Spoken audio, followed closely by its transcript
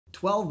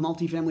12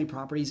 multifamily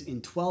properties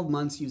in 12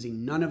 months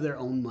using none of their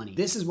own money.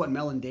 This is what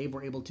Mel and Dave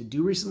were able to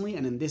do recently,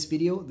 and in this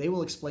video, they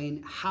will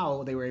explain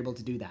how they were able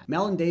to do that.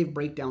 Mel and Dave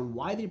break down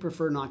why they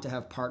prefer not to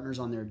have partners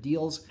on their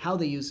deals, how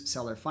they use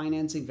seller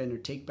financing, vendor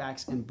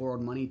takebacks, and borrowed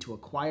money to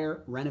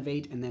acquire,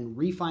 renovate, and then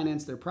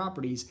refinance their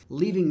properties,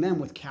 leaving them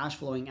with cash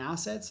flowing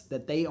assets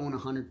that they own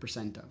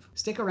 100% of.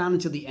 Stick around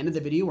until the end of the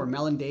video where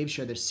Mel and Dave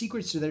share their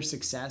secrets to their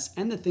success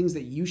and the things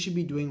that you should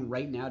be doing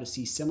right now to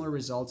see similar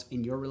results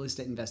in your real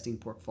estate investing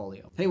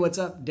portfolio. Hey, what's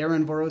up?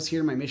 Darren Voros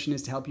here. My mission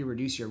is to help you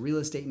reduce your real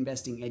estate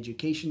investing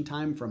education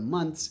time from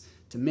months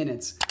to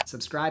minutes.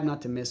 Subscribe not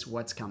to miss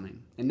what's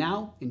coming. And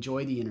now,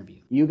 enjoy the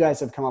interview. You guys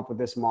have come up with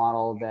this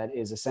model that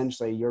is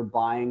essentially you're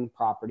buying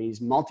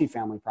properties,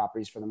 multifamily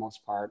properties for the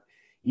most part,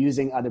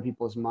 using other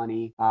people's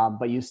money,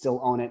 but you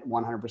still own it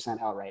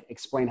 100% outright.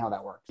 Explain how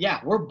that works. Yeah,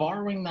 we're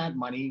borrowing that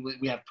money.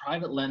 We have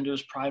private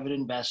lenders, private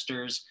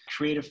investors,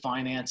 creative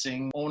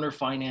financing, owner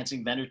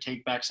financing, vendor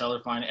take-back,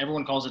 seller finance.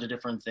 Everyone calls it a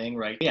different thing,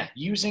 right? Yeah,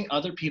 using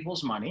other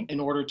people's money in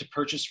order to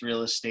purchase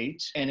real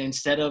estate. And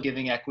instead of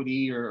giving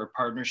equity or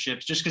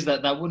partnerships, just because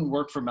that wouldn't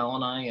work for Mel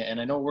and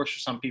I know it works for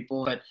some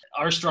people, but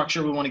our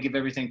structure, we want to give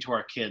everything to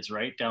our kids,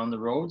 right, down the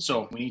road.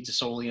 So we need to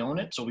solely own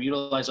it. So we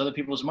utilize other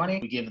people's money.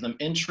 We give them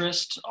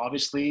interest,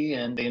 obviously,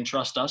 and they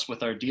entrust us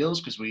with our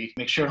deals because we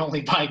make sure to only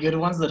buy good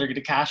ones that are going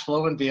to cash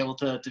flow and be able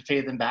to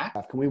pay them back.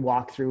 Can we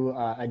walk through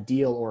a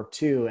deal or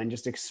two and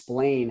just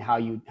explain how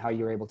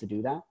you're able to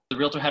do that? The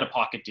realtor had a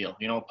pocket deal,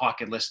 a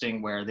pocket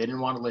listing where they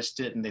didn't want to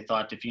list it and they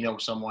thought if you know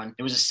someone,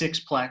 it was a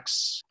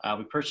sixplex.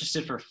 We purchased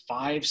it for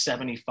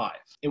 $575.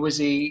 It was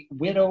a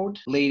widowed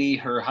lady.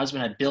 Her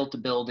husband had built the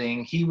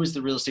building. He was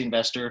the real estate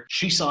investor.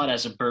 She saw it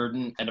as a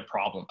burden and a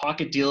problem.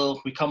 Pocket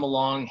deal, we come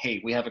along. Hey,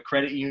 we have a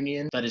credit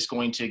union that is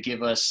going to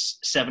give us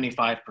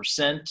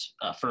 75%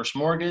 first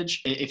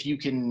mortgage. If you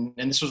can,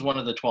 and this was one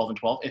of the 12 and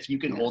 12, if you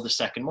can hold a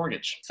second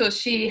mortgage. So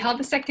she held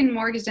the second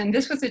mortgage and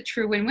this was a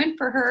true win-win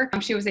for her.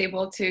 She was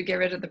able to get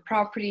rid of the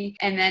property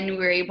and then we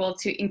were able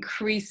to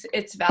increase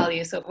its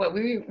value. So what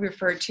we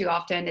refer to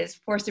often is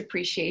forced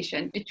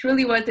appreciation. It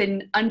truly was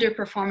an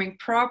underperforming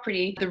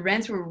property. The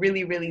rents were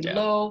really, really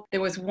low.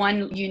 There was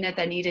one unit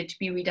that needed to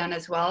be redone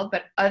as well.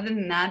 But other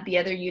than that, the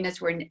other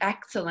units were in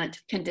excellent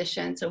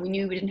condition. So we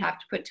knew we didn't have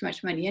to put too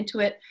much money into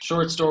it.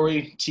 Short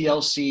story,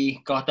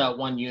 TLC got that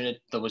one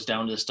unit that was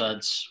down to the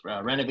studs,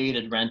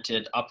 renovated,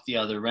 rented, up the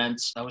other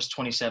rents. That was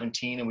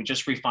 2017. And we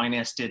just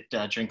refinanced it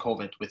during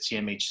COVID with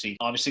CMHC.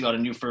 Obviously got a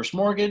new first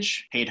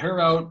mortgage, paid her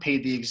out,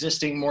 paid the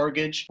existing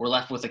mortgage. We're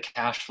left with a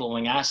cash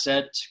flowing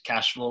asset,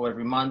 cash flow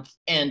every month.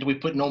 And we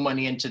put no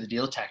money into the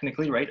deal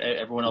technically, right?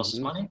 Everyone else's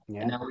money.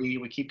 Yeah. And now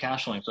we keep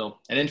cash flowing. So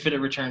an infinite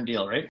return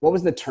deal, right? What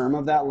was the term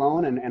of that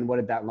loan and what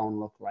did that loan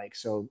look like?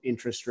 So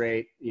interest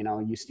rate,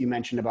 you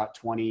mentioned about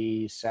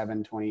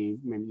 27, 20,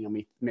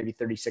 maybe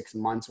 36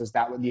 months. Was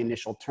that what the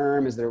initial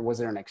term? Was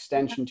there an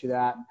extension to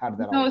that? How did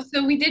that all work?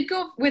 So we did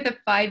go with a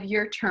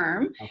 5-year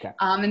term. Okay.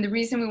 And the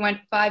reason we went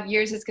 5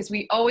 years is because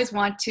we always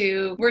want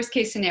to, worst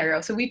case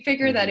scenario. So we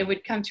figured that it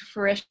would come to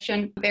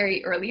fruition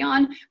very early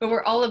on, but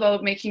we're all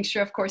about making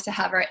sure, of course, to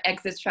have our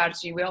exit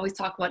strategy. We always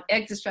talk about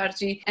exit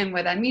strategy. And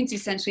what that means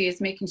essentially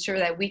is making sure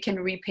that we can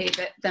repay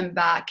them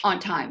back on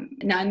time.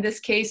 Now, in this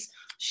case,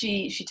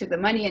 she took the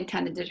money and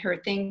kind of did her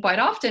thing. Quite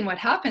often what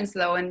happens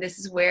though, and this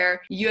is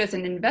where you as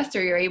an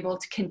investor, you're able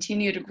to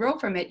continue to grow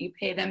from it. You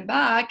pay them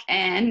back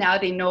and now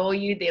they know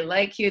you, they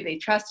like you, they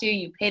trust you,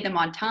 you pay them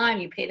on time,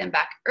 you pay them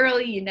back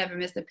early, you never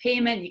miss a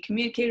payment, you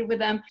communicated with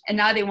them, and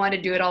now they want to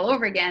do it all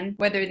over again,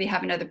 whether they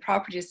have another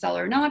property to sell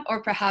or not,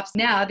 or perhaps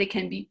now they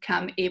can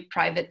become a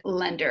private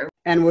lender.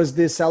 And was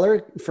the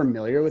seller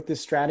familiar with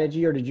this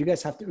strategy or did you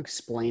guys have to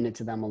explain it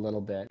to them a little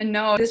bit?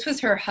 No, this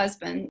was her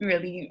husband,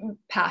 really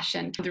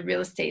passion for the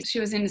real estate. She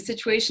was in a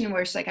situation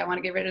where she's like, I want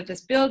to get rid of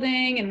this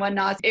building and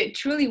whatnot. It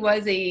truly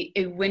was a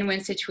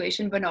win-win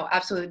situation, but no,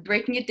 absolutely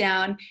breaking it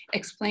down,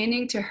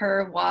 explaining to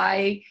her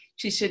why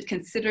she should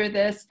consider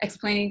this,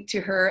 explaining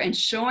to her and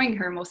showing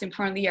her, most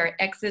importantly, our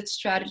exit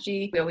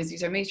strategy. We always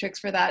use our matrix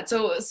for that.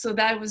 So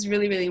that was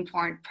really, really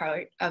important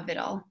part of it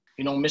all.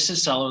 Mrs.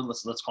 Seller,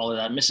 let's call her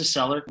that. Mrs.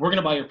 Seller, we're going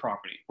to buy your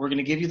property. We're going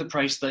to give you the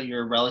price that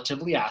you're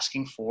relatively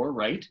asking for,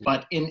 right?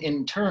 But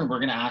in turn, we're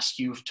going to ask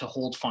you to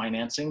hold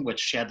financing,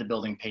 which she had the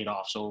building paid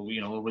off. So,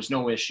 it was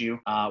no issue.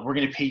 We're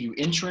going to pay you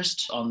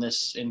interest on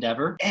this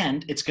endeavor,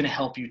 and it's going to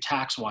help you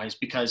tax-wise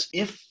because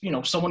if,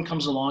 someone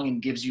comes along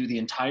and gives you the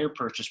entire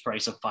purchase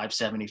price of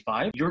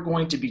 $575, you're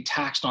going to be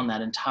taxed on that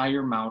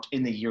entire amount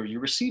in the year you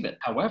receive it.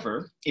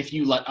 However, if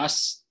you let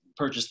us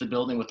purchase the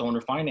building with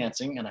owner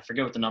financing, and I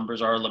forget what the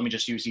numbers are. Let me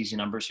just use easy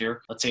numbers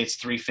here. Let's say it's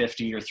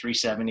 $350 or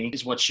 $370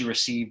 is what she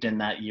received in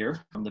that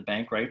year from the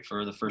bank, right,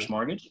 for the first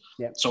mortgage.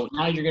 Yep. So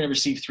now you're going to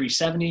receive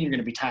 $370. You're going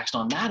to be taxed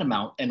on that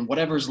amount, and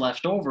whatever's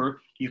left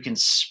over, you can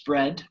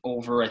spread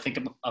over, I think,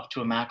 up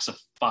to a max of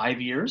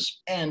 5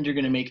 years, and you're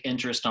going to make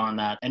interest on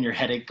that, and your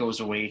headache goes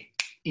away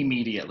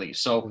immediately.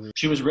 So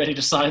she was ready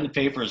to sign the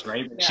papers,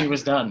 right? Yeah. She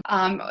was done.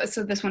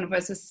 So this one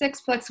was a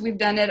 6-plex. We've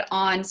done it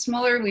on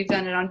smaller, we've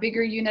done it on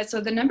bigger units.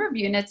 So the number of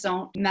units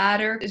don't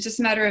matter. It's just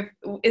a matter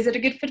of, is it a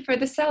good fit for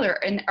the seller?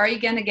 And are you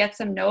going to get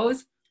some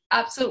no's?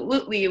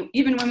 Absolutely.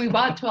 Even when we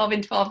bought 12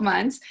 in 12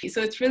 months.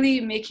 So it's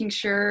really making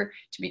sure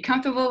to be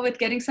comfortable with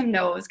getting some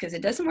no's, because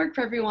it doesn't work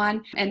for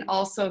everyone. And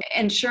also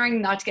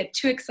ensuring not to get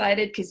too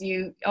excited because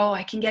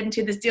I can get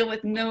into this deal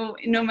with no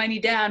money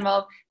down.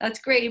 Well, that's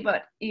great,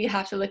 but you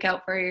have to look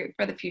out for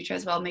the future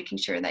as well, making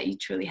sure that you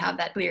truly have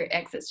that clear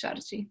exit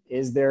strategy.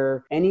 Is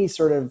there any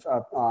sort of,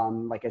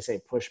 like I say,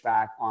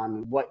 pushback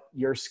on what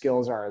your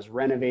skills are as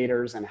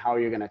renovators and how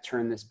you're going to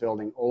turn this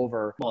building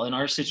over? Well, in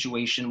our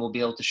situation, we'll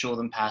be able to show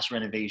them past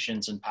renovations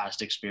and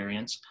past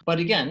experience. But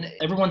again,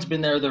 everyone's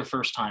been there their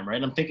first time,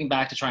 right? I'm thinking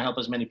back to try and help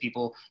as many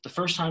people. The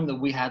first time that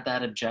we had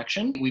that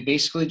objection, we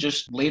basically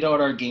just laid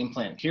out our game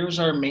plan. Here's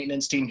our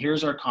maintenance team.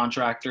 Here's our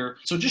contractor.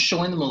 So just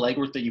showing them the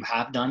legwork that you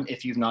have done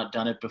if you've not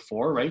done it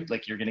before, right?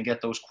 Like you're going to get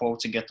those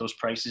quotes and get those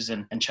prices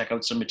and check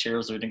out some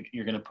materials that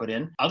you're going to put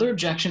in. Other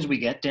objections we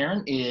get,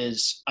 Darren,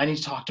 is I need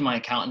to talk to my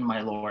accountant,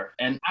 my lawyer.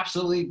 And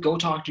absolutely go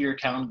talk to your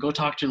accountant, go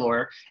talk to your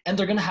lawyer. And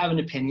they're going to have an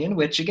opinion,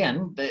 which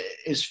again,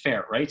 is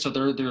fair, right? So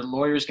their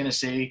lawyer's going to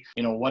say,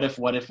 what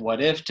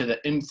if to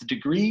the nth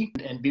degree,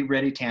 and be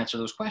ready to answer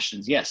those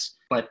questions. Yes.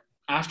 But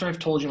after I've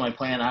told you my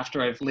plan,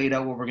 after I've laid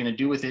out what we're going to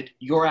do with it,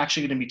 you're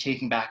actually going to be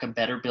taking back a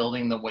better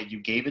building than what you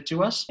gave it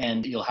to us,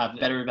 and you'll have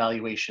better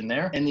evaluation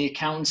there. And the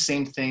accountants,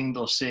 same thing.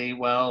 They'll say,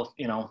 well,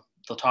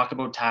 they'll talk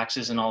about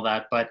taxes and all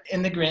that, but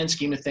in the grand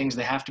scheme of things,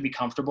 they have to be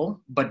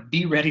comfortable, but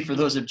be ready for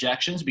those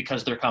objections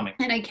because they're coming.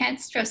 And I can't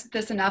stress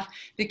this enough,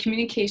 the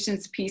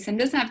communications piece, and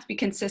it doesn't have to be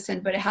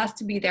consistent, but it has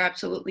to be there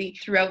absolutely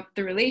throughout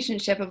the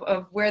relationship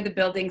of where the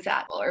building's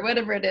at or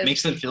whatever it is.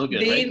 Makes them feel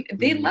good, they, right?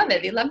 They love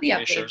it. They love the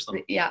updates.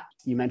 Yeah.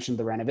 You mentioned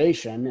the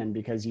renovation, and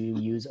because you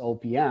use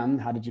OPM,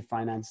 how did you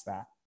finance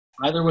that?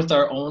 Either with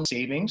our own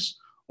savings,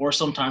 or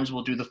sometimes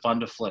we'll do the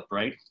fund to flip,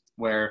 right?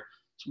 Where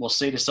we'll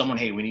say to someone,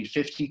 hey, we need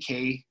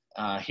 $50K.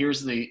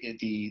 Here's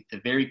the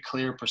very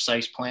clear,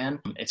 precise plan.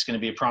 It's going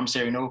to be a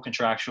promissory note,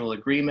 contractual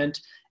agreement,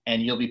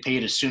 and you'll be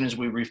paid as soon as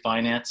we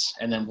refinance.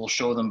 And then we'll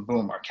show them,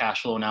 boom, our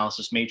cash flow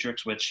analysis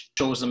matrix, which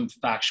shows them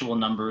factual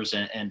numbers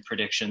and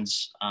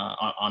predictions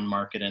on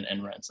market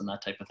and rents and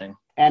that type of thing.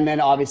 And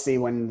then obviously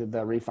when the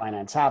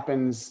refinance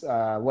happens,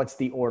 what's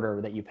the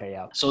order that you pay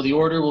out? So the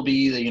order will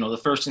be the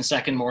first and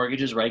second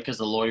mortgages, right? Because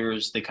the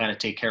lawyers, they kind of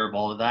take care of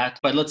all of that.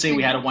 But let's say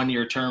we had a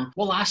 1-year term.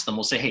 We'll ask them,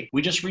 we'll say, hey,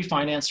 we just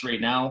refinanced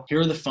right now. Here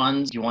are the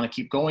funds. Do you want to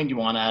keep going? Do you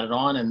want to add it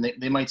on? And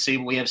they might say,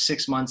 well, we have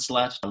 6 months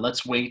left.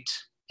 Let's wait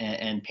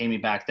and pay me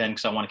back then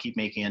because I want to keep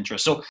making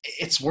interest. So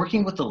it's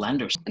working with the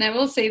lenders. And I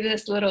will say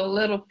this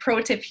little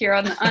pro tip here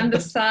on the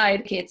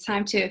side. Okay, it's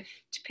time to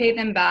pay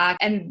them back,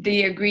 and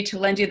they agree to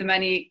lend you the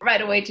money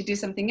right away to do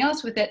something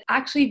else with it.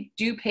 Actually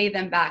do pay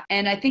them back.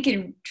 And I think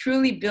it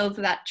truly builds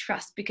that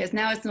trust, because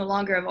now it's no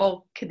longer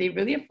of, could they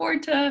really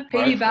afford to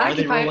pay me back? Why are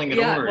they rolling it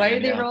over? Why are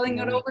they rolling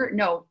it over?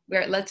 No,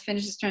 let's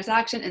finish this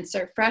transaction and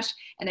start fresh.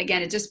 And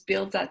again, it just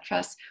builds that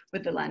trust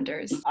with the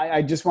lenders.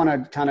 I just want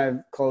to kind of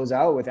close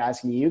out with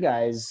asking you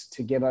guys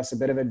to give us a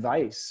bit of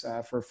advice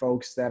for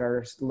folks that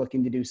are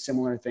looking to do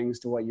similar things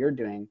to what you're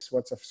doing. So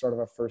what's a sort of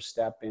a first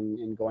step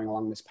in going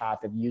along this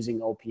path of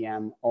using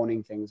OPM,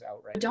 owning things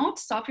outright? Don't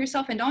stop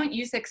yourself and don't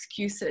use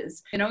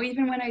excuses.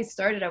 Even when I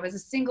started, I was a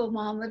single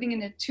mom living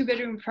in a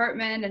 2-bedroom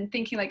apartment and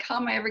thinking how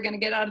am I ever going to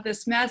get out of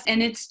this mess?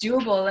 And it's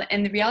doable.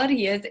 And the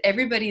reality is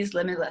everybody is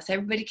limitless.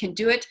 Everybody can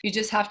do it. You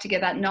just have to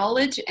get that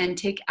knowledge and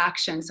take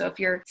action. So if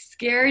you're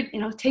scared,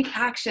 take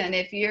action.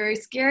 If you're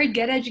scared,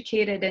 get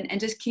educated and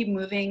just keep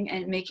moving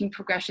and making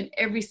progression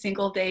every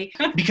single day.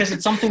 Because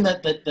it's something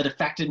that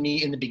affected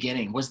me in the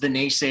beginning, was the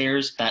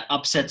naysayers, that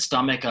upset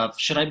stomach of,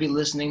 should I be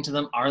listening to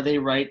them? Are they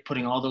right?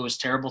 Putting all those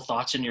terrible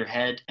thoughts in your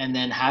head, and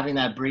then having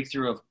that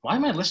breakthrough of, why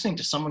am I listening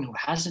to someone who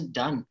hasn't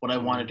done what I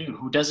want to do,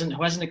 who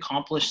hasn't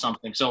accomplished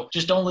something? So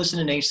just don't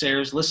listen to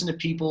naysayers. Listen to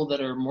people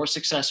that are more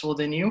successful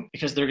than you,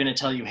 because they're going to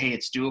tell you, hey,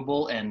 it's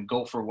doable, and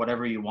go for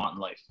whatever you want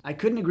in life. I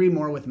couldn't agree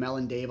more with Mel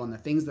and Dave on the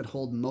things that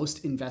hold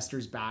most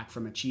investors back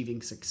from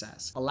achieving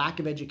success. A lack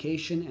of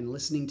education and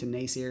listening to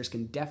naysayers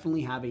can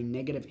definitely have a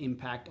negative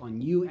impact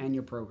on you and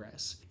your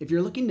progress. If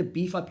you're looking to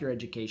beef up your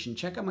education,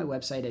 check out my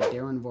website at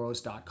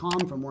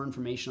darrenvoros.com for more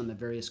information on the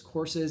various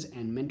courses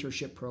and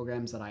mentorship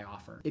programs that I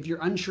offer. If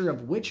you're unsure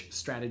of which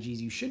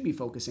strategies you should be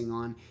focusing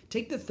on,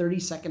 take the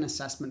 30-second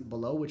assessment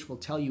below, which will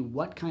tell you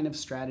what kind of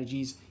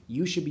strategies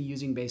you should be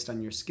using based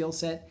on your skill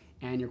set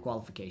and your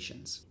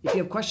qualifications. If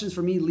you have questions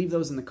for me, leave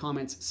those in the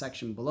comments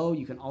section below.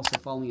 You can also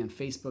follow me on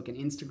Facebook and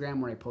Instagram,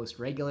 where I post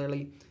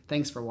regularly.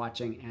 Thanks for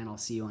watching, and I'll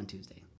see you on Tuesday.